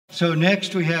So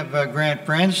next we have Grant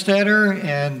Branstator,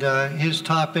 and his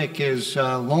topic is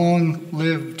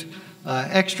long-lived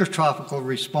extratropical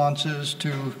responses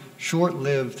to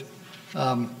short-lived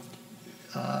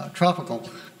tropical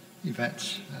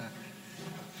events.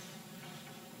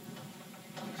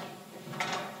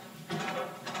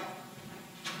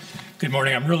 Good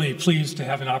morning. I'm really pleased to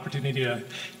have an opportunity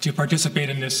to participate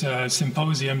in this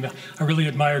symposium. I really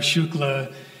admire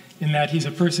Shukla in that he's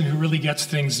a person who really gets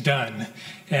things done.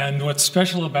 And what's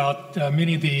special about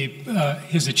many of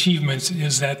his achievements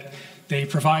is that they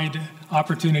provide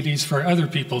opportunities for other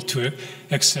people to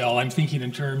excel. I'm thinking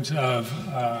in terms of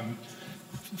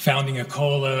founding a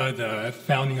COLA, the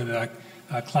founding of the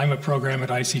climate program at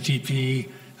ICTP,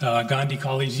 Gandhi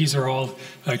College. These are all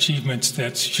achievements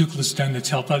that Shukla's done that's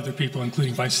helped other people,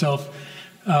 including myself.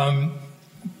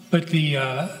 But the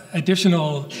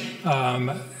additional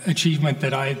achievement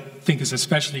that I think is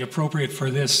especially appropriate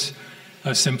for this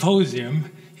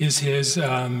symposium is his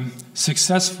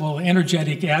successful,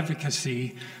 energetic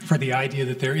advocacy for the idea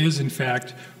that there is, in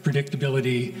fact,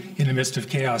 predictability in the midst of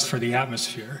chaos for the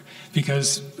atmosphere.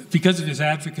 Because of his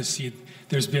advocacy,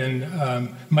 there's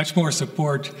been much more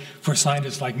support for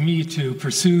scientists like me to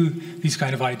pursue these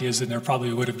kind of ideas than there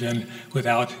probably would have been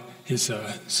without his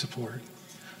support.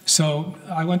 So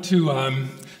I want to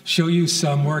show you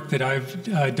some work that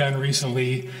I've done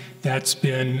recently that's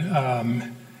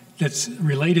been that's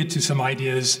related to some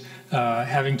ideas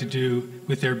having to do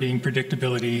with there being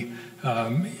predictability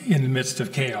in the midst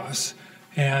of chaos.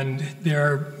 And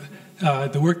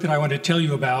the work that I want to tell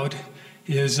you about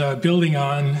is building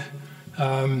on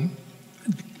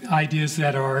ideas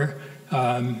that are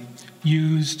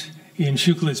used in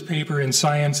Shukla's paper in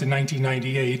Science in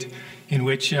 1998, in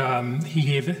which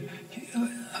he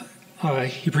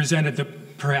presented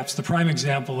perhaps the prime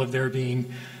example of there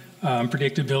being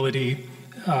predictability,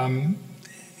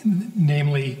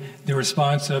 namely the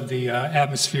response of the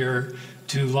atmosphere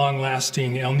to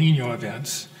long-lasting El Nino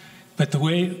events. But the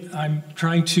way I'm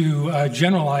trying to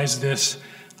generalize this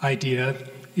idea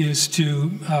is to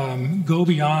go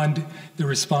beyond the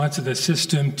response of the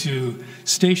system to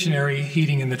stationary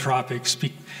heating in the tropics.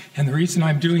 And the reason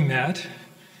I'm doing that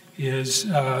is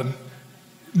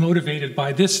motivated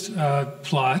by this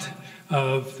plot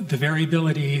of the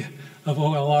variability of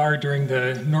OLR during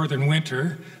the northern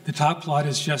winter. The top plot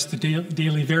is just the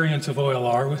daily variance of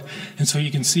OLR, and so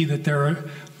you can see that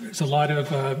there's a lot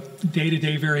of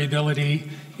day-to-day variability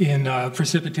in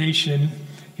precipitation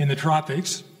in the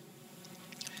tropics.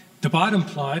 The bottom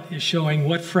plot is showing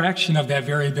what fraction of that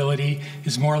variability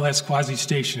is more or less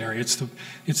quasi-stationary. It's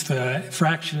the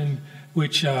fraction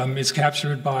which is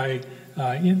captured by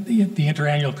the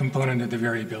interannual component of the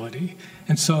variability.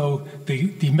 And so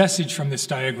the message from this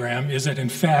diagram is that, in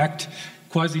fact,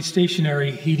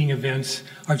 quasi-stationary heating events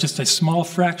are just a small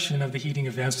fraction of the heating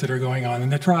events that are going on in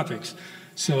the tropics.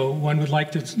 So one would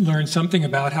like to learn something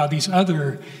about how these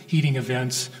other heating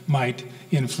events might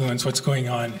influence what's going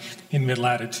on in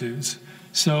mid-latitudes.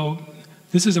 So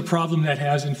this is a problem that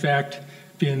has, in fact,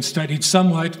 been studied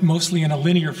somewhat, mostly in a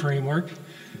linear framework.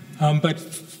 But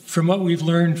from what we've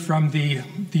learned from the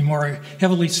more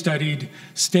heavily studied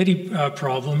steady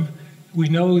problem, we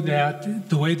know that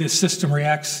the way this system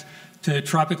reacts to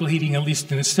tropical heating, at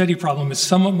least in a steady problem, is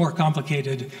somewhat more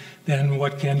complicated than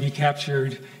what can be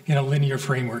captured in a linear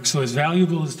framework. So as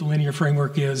valuable as the linear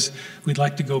framework is, we'd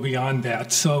like to go beyond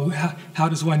that. So how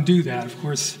does one do that? Of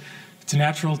course, it's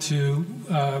natural to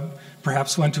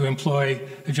perhaps want to employ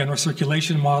a general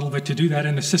circulation model, but to do that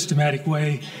in a systematic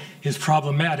way is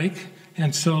problematic.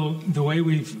 And so the way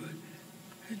we've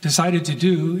decided to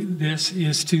do this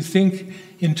is to think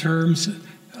in terms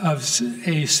of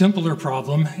a simpler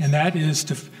problem, and that is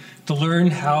to learn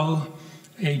how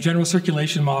a general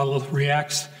circulation model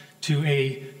reacts to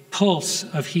a pulse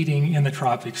of heating in the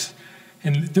tropics.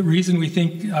 And the reason we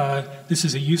think this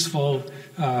is a useful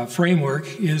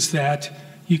framework is that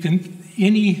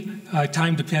any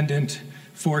time-dependent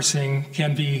forcing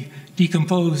can be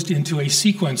decomposed into a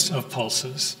sequence of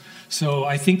pulses. So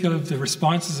I think of the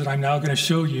responses that I'm now going to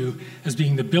show you as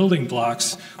being the building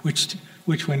blocks, which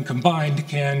when combined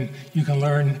you can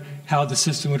learn how the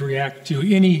system would react to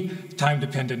any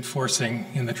time-dependent forcing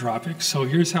in the tropics. So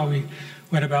here's how we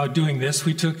went about doing this.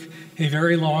 We took a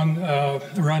very long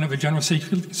run of a general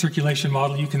circulation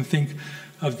model. You can think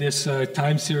of this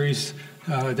time series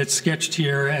that's sketched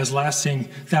here as lasting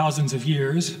thousands of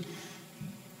years.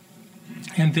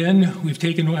 And then we've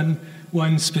taken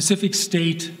one specific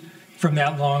state from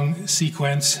that long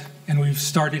sequence, and we've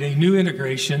started a new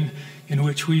integration in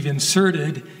which we've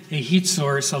inserted a heat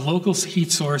source, a local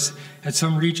heat source at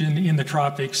some region in the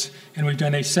tropics, and we've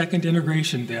done a second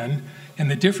integration then. And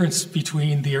the difference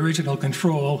between the original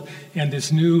control and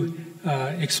this new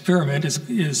experiment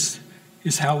is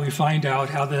how we find out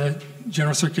how the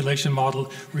general circulation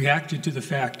model reacted to the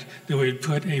fact that we had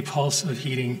put a pulse of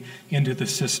heating into the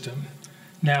system.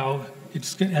 Now,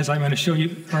 as I'm going to show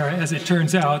you, or as it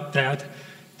turns out, that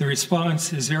the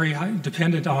response is very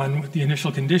dependent on the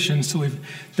initial conditions. So we've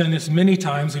done this many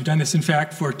times. We've done this, in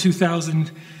fact, for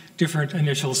 2,000 different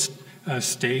initial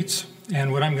states.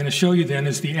 And what I'm going to show you then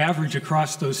is the average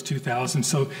across those 2,000.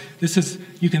 So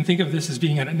you can think of this as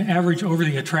being an average over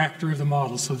the attractor of the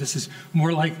model. So this is more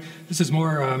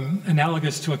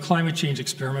analogous to a climate change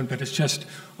experiment, but it's just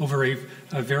over a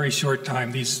very short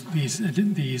time. These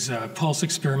pulse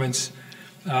experiments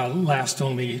last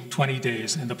only 20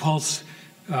 days, and the pulse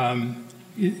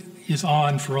is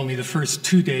on for only the first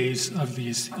 2 days of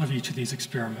each of these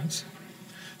experiments.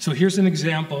 So here's an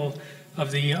example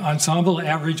of the ensemble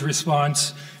average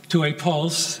response to a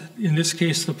pulse. In this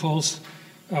case, the pulse,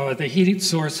 the heat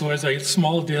source was a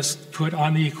small disk put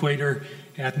on the equator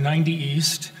at 90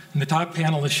 east. And the top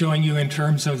panel is showing you in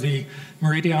terms of the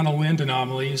meridional wind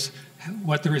anomalies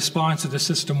what the response of the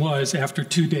system was after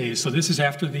 2 days. So this is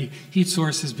after the heat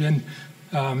source has been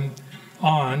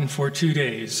on for 2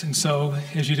 days. And so,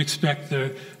 as you'd expect,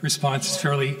 the response is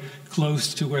fairly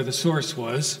close to where the source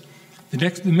was.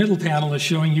 The middle panel is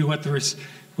showing you what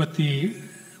the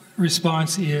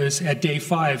response is at day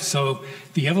 5. So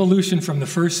the evolution from the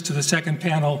first to the second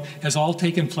panel has all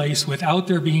taken place without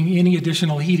there being any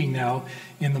additional heating now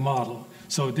in the model.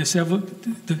 So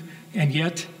and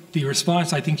yet the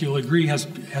response, I think you'll agree,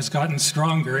 has gotten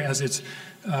stronger as it's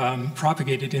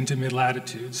propagated into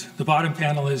mid-latitudes. The bottom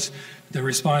panel is the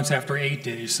response after 8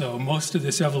 days. So most of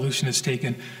this evolution has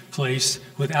taken place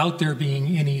without there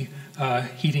being any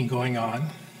heating going on.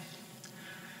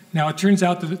 Now, it turns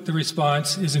out that the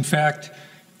response is, in fact,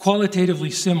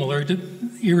 qualitatively similar,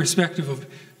 irrespective of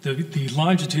the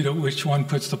longitude at which one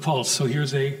puts the pulse. So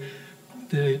here's the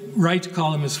right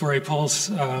column is for a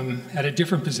pulse at a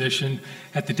different position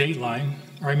at the dateline,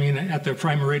 at the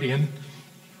prime meridian.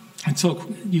 And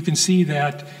so you can see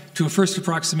that to a first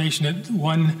approximation,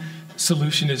 one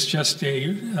solution is just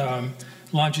a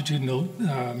longitudinal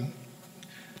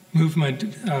movement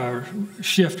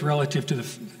shift relative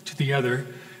to the other.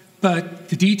 But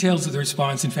the details of the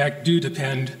response, in fact, do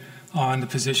depend on the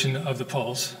position of the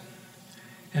pulse.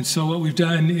 And so what we've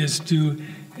done is do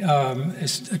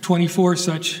 24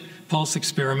 such pulse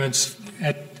experiments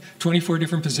at 24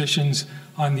 different positions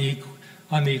on the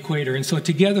equator. And so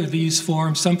together these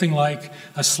form something like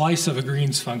a slice of a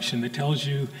Green's function that tells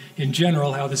you in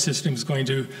general how the system is going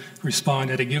to respond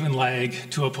at a given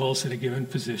lag to a pulse at a given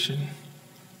position.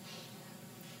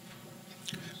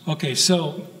 Okay,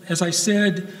 so as I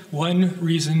said, a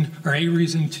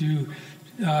reason to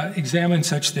examine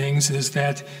such things is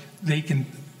that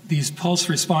these pulse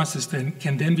responses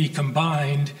can then be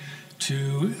combined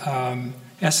to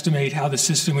estimate how the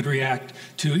system would react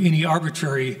to any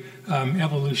arbitrary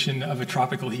evolution of a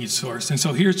tropical heat source. And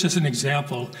so here's just an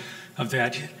example of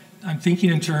that. I'm thinking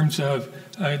in terms of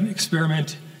an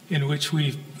experiment in which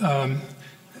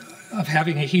of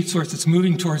having a heat source that's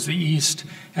moving towards the east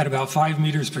at about 5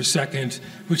 meters per second,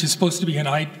 which is supposed to be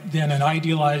then an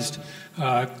idealized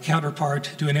counterpart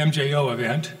to an MJO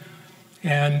event.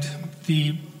 And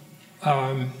the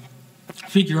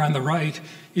figure on the right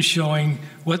is showing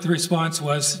what the response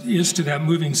is to that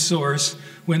moving source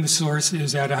when the source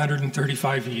is at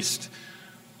 135 east.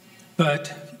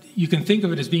 But you can think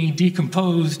of it as being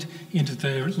decomposed into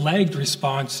the lagged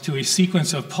response to a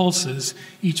sequence of pulses,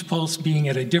 each pulse being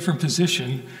at a different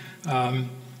position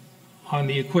on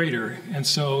the equator. And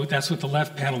so that's what the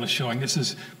left panel is showing. This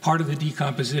is part of the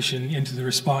decomposition into the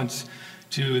response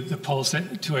to a pulse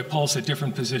at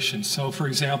different positions. So for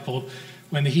example,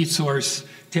 when the heat source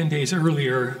 10 days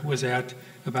earlier was at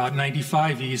about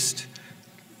 95 east,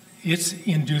 it's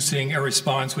inducing a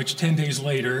response which 10 days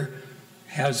later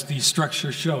has the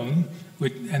structure shown.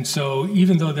 And so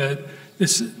even though the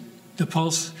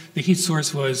heat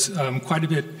source was quite a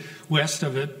bit west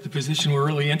of the position we're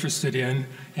really interested in,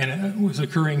 and it was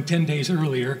occurring 10 days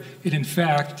earlier, it in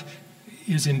fact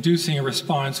is inducing a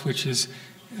response which is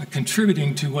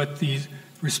contributing to what the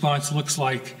response looks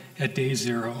like at day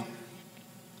 0.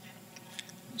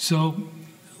 So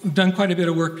we've done quite a bit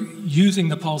of work using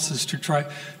the pulses to try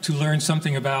to learn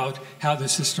something about how the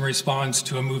system responds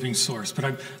to a moving source. But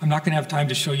I'm not going to have time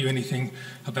to show you anything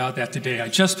about that today. I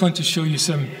just want to show you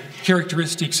some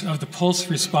characteristics of the pulse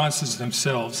responses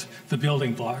themselves, the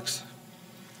building blocks.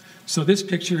 So this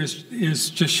picture is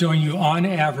just showing you on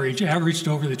average, averaged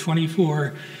over the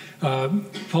 24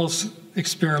 pulse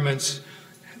experiments,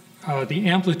 the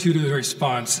amplitude of the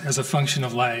response as a function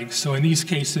of lag. So in these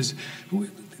cases,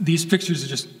 these pictures are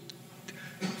just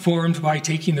formed by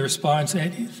taking the response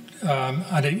at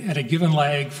a given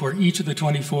lag for each of the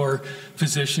 24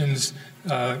 positions,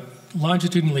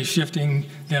 longitudinally shifting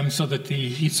them so that the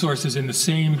heat source is in the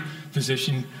same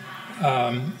position,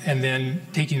 and then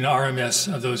taking the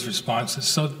RMS of those responses.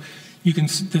 So you can,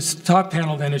 this top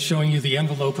panel then is showing you the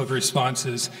envelope of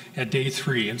responses at day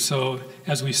 3. And so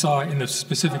as we saw in the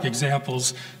specific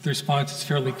examples, the response is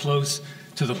fairly close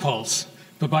to the pulse.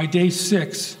 But by day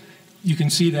 6, you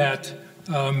can see that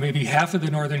maybe half of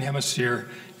the northern hemisphere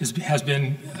has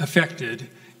been affected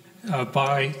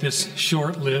by this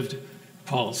short-lived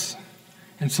pulse.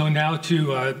 And so now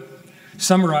to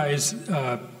summarize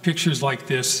pictures like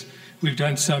this, we've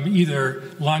done some either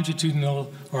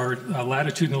longitudinal or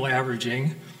latitudinal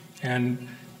averaging, and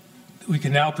we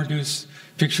can now produce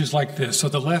pictures like this. So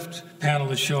the left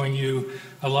panel is showing you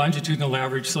a longitudinal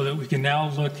average so that we can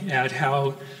now look at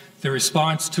how the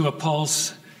response to a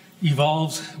pulse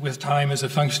evolves with time as a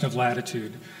function of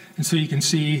latitude. And so you can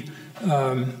see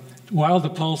while the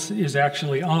pulse is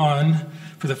actually on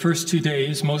for the first 2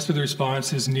 days, most of the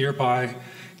response is nearby,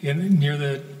 near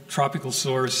the tropical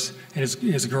source, and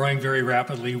is growing very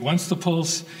rapidly. Once the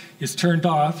pulse is turned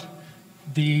off,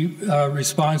 the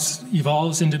response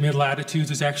evolves into mid-latitudes,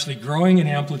 is actually growing in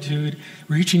amplitude,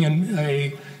 reaching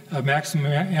a maximum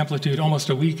amplitude almost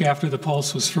a week after the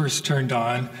pulse was first turned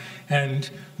on. And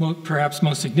perhaps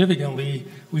most significantly,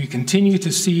 we continue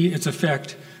to see its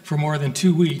effect for more than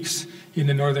 2 weeks in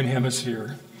the northern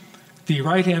hemisphere. The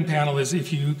right-hand panel is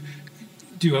if you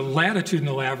do a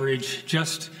latitudinal average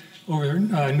just over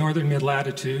northern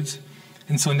mid-latitudes.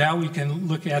 And so now we can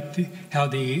look at how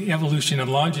the evolution in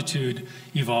longitude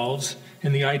evolves.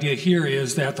 And the idea here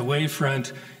is that the wave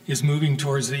front is moving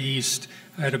towards the east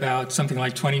at about something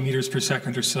like 20 meters per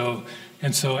second or so.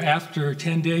 And so after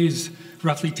 10 days,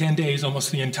 roughly 10 days,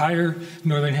 almost the entire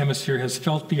northern hemisphere has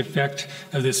felt the effect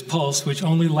of this pulse, which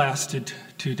only lasted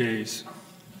 2 days.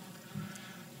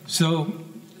 So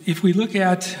if we look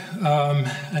at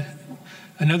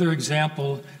another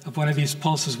example of one of these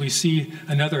pulses, we see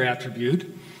another attribute.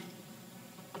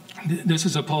 This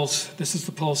is a pulse. This is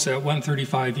the pulse at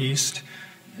 135 east,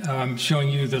 showing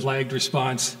you the lagged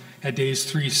response at days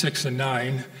 3, 6, and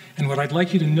 9. And what I'd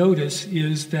like you to notice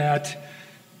is that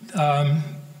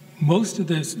most of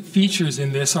the features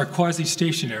in this are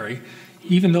quasi-stationary,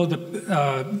 even though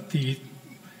the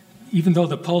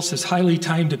pulse is highly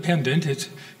time dependent.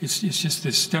 It's just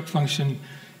this step function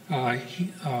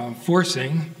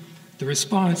forcing. The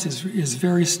response is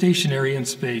very stationary in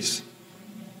space.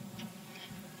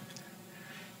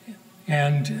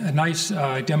 And a nice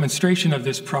demonstration of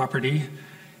this property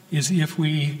is if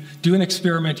we do an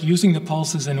experiment using the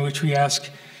pulses in which we ask,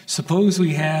 suppose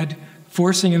we had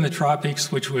forcing in the tropics,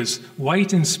 which was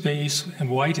white in space and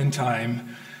white in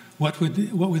time, what would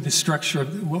the structure,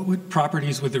 what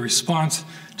properties would the response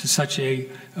to such a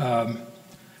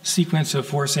sequence of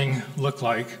forcing look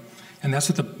like? And that's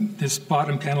what this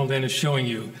bottom panel then is showing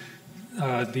you.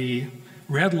 The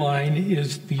red line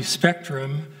is the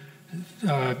spectrum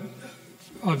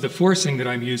of the forcing that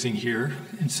I'm using here,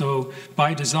 and so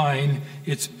by design,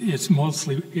 it's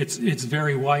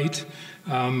very white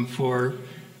for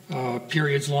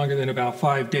periods longer than about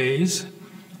 5 days,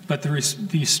 but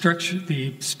the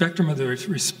spectrum of the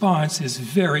response is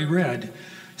very red.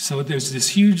 So there's this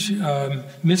huge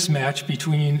mismatch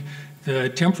between the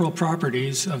temporal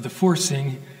properties of the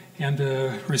forcing and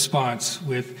the response,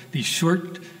 with these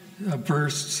short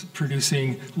bursts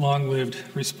producing long-lived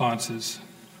responses.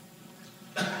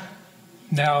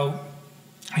 Now,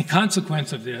 a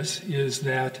consequence of this is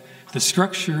that the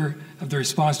structure of the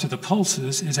response to the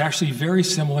pulses is actually very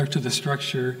similar to the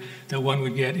structure that one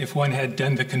would get if one had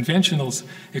done the conventional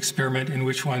experiment in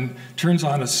which one turns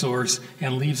on a source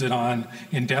and leaves it on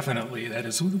indefinitely. That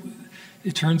is,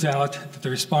 it turns out that the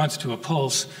response to a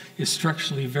pulse is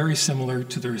structurally very similar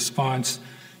to the response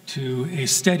to a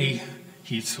steady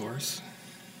heat source.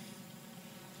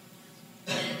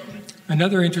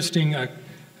 Another interesting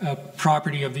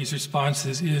property of these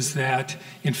responses is that,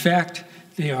 in fact,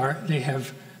 they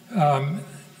have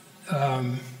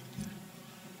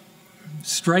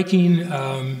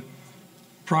striking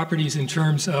properties in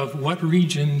terms of what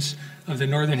regions of the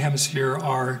northern hemisphere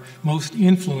are most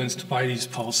influenced by these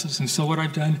pulses. And so what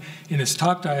I've done in this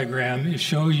top diagram is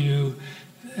show you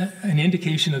an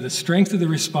indication of the strength of the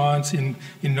response in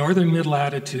northern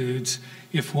mid-latitudes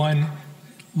if one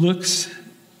looks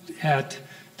at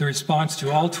the response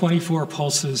to all 24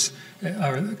 pulses,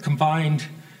 combined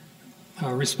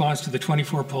response to the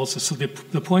 24 pulses. So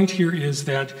the point here is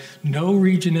that no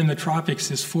region in the tropics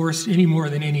is forced any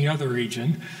more than any other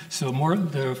region. So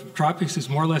the tropics is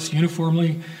more or less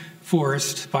uniformly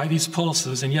forced by these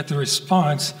pulses, and yet the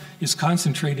response is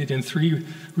concentrated in 3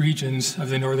 regions of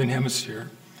the northern hemisphere.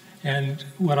 And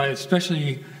what I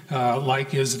especially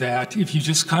like is that if you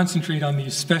just concentrate on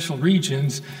these special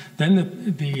regions,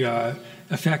 then the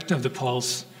effect of the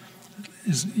pulse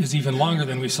is even longer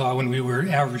than we saw when we were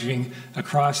averaging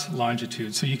across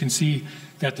longitude. So you can see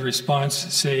that the response,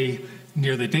 say,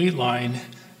 near the date line,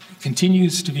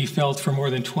 continues to be felt for more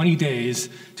than 20 days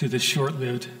to this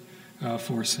short-lived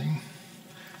forcing.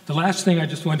 The last thing I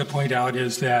just wanted to point out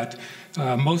is that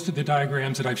most of the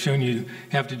diagrams that I've shown you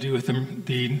have to do with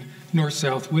the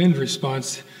north-south wind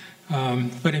response,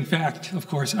 but in fact, of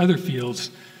course, other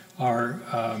fields are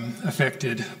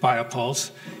affected by a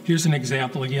pulse. Here's an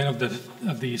example again of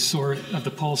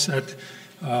the pulse at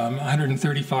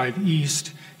 135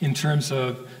 east in terms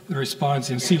of the response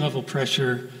in sea level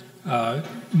pressure,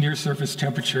 near surface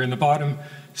temperature. In the bottom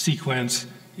sequence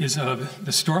is of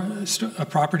a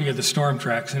property of the storm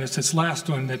tracks, and it's this last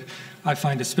one that I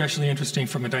find especially interesting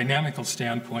from a dynamical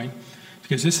standpoint,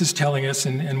 because this is telling us,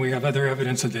 and we have other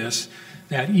evidence of this,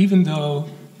 that even though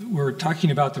we're talking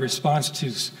about the response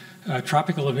to a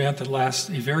tropical event that lasts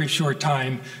a very short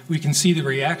time, we can see the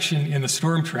reaction in the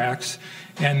storm tracks,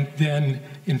 and then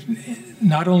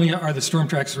not only are the storm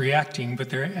tracks reacting, but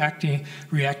they're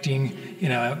reacting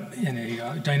in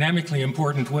a dynamically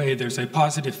important way. There's a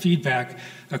positive feedback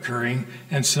occurring,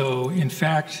 and so in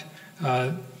fact,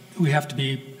 we have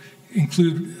to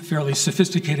include fairly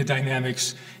sophisticated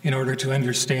dynamics in order to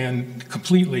understand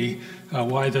completely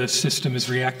why the system is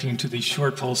reacting to these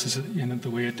short pulses in the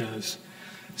way it does.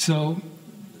 So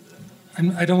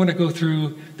I don't want to go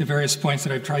through the various points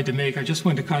that I've tried to make. I just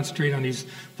want to concentrate on these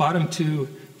bottom 2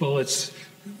 bullets,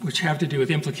 which have to do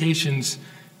with implications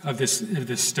of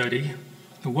this study.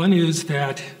 The one is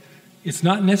that it's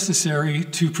not necessary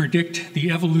to predict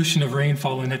the evolution of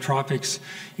rainfall in the tropics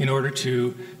in order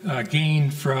to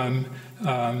gain from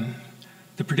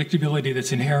the predictability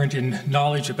that's inherent in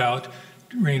knowledge about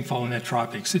rainfall in the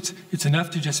tropics. It's enough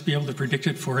to just be able to predict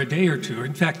it for a day or 2.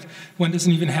 In fact, one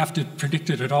doesn't even have to predict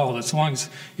it at all, as long as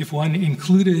if one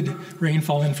included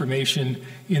rainfall information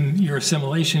in your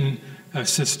assimilation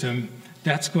system,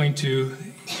 that's going to,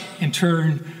 in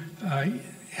turn,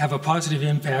 have a positive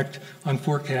impact on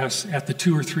forecasts at the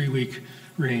 2 or 3 week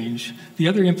range. The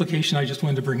other implication I just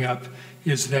wanted to bring up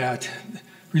is that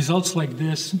results like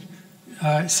this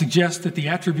suggest that the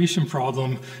attribution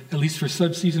problem, at least for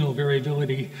subseasonal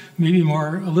variability, may be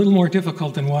a little more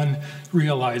difficult than one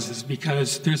realizes,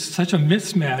 because there's such a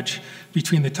mismatch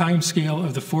between the time scale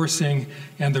of the forcing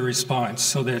and the response,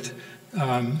 so that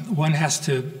one has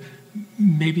to,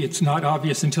 maybe it's not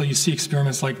obvious until you see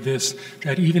experiments like this,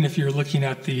 that even if you're looking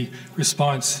at the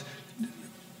response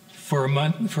for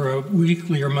a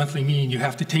weekly or monthly mean, you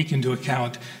have to take into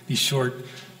account these short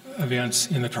events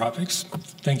in the tropics.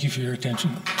 Thank you for your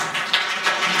attention.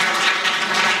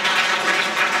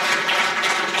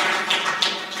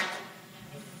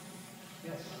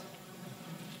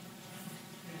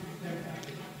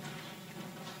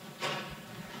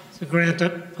 So Grant,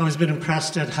 I've always been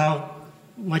impressed at how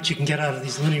much you can get out of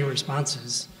these linear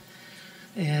responses.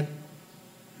 And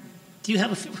do you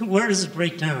have where does it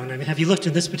break down? I mean, have you looked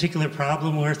at this particular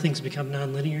problem where things become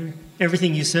nonlinear?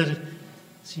 Everything you said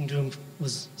seemed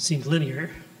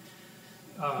linear,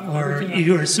 or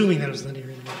you were assuming that it was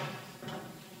linear.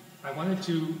 I wanted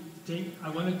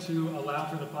to allow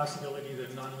for the possibility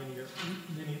that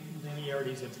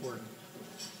linearity is important.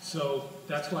 So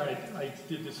that's why I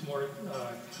did this more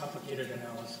complicated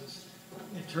analysis.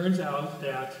 It turns out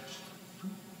that,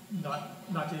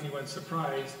 not to anyone's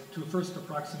surprise, to a first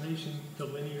approximation, the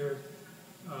linear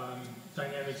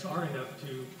dynamics are enough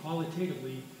to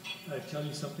qualitatively tell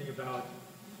you something about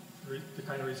the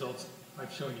kind of results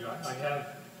I've shown you. I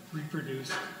have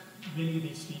reproduced many of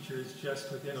these features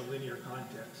just within a linear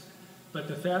context. But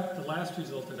the last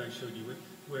result that I showed you,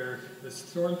 where the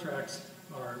storm tracks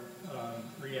are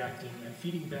reacting and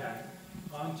feeding back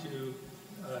onto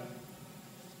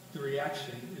the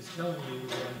reaction, is telling you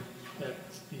that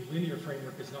the linear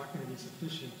framework is not going to be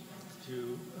sufficient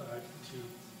to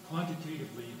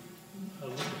quantitatively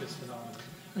look at this phenomenon.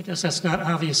 I guess that's not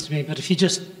obvious to me, but if you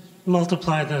just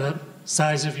multiply the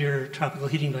size of your tropical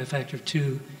heating by a factor of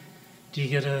 2, do you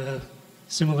get a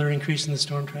similar increase in the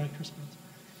storm track response?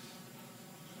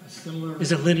 A similar?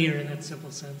 Is it linear in that simple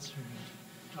sense?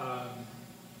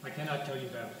 I cannot tell you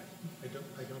that. I don't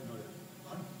know that.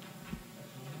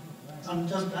 And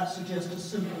doesn't that suggest a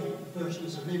simple version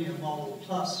as a linear model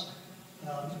plus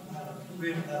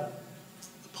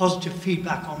positive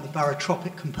feedback on the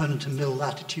barotropic component in middle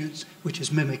latitudes, which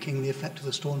is mimicking the effect of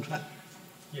the storm track?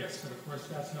 Yes, but of course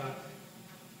that's not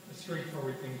a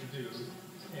straightforward thing to do,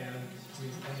 and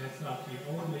that's not the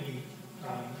only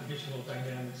additional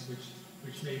dynamics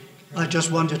which may... I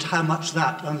just wondered how much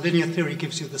that, and linear theory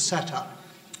gives you the setup,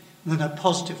 and then a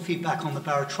positive feedback on the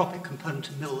barotropic component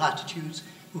in middle latitudes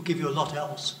will give you a lot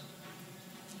else.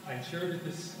 I'm sure that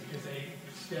this is a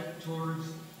step towards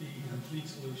the complete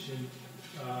solution.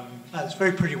 It's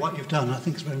very pretty what you've done. I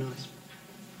think it's very nice.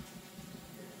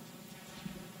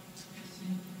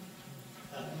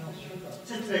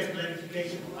 Just a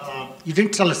clarification. You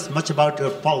didn't tell us much about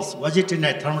your pulse. Was it in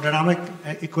a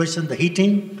thermodynamic equation, the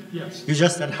heating? Yes. You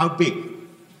just, and how big?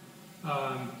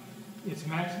 It's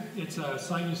a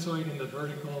sinusoid in the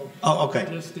vertical. Oh, okay.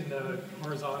 Just in the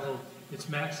horizontal. Its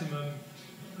maximum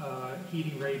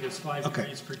heating rate is 5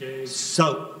 degrees per day.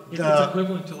 So it's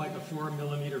equivalent to like a 4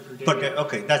 millimeter per day. But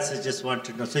okay, that's I just want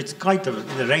to know. So it's kind of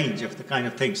in the range of the kind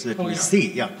of things that we yeah.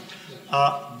 see. Yeah.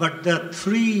 But the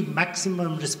 3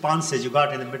 maximum responses you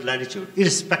got in the mid latitude,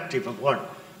 irrespective of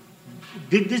what,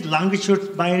 did these longitudes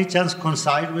by any chance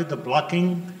coincide with the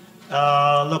blocking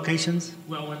locations?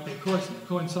 Well, what they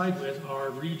coincide with are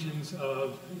regions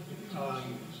of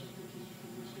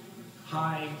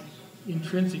high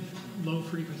intrinsic low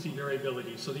frequency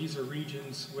variability. So these are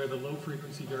regions where the low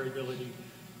frequency variability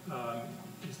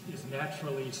is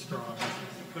naturally strong.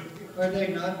 Are they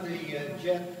not the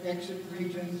jet exit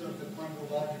regions of the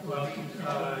chronological Well,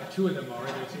 regions? 2 of them are.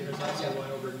 There's also one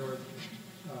over North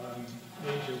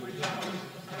Asia, which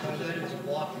That is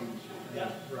blocking.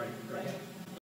 right.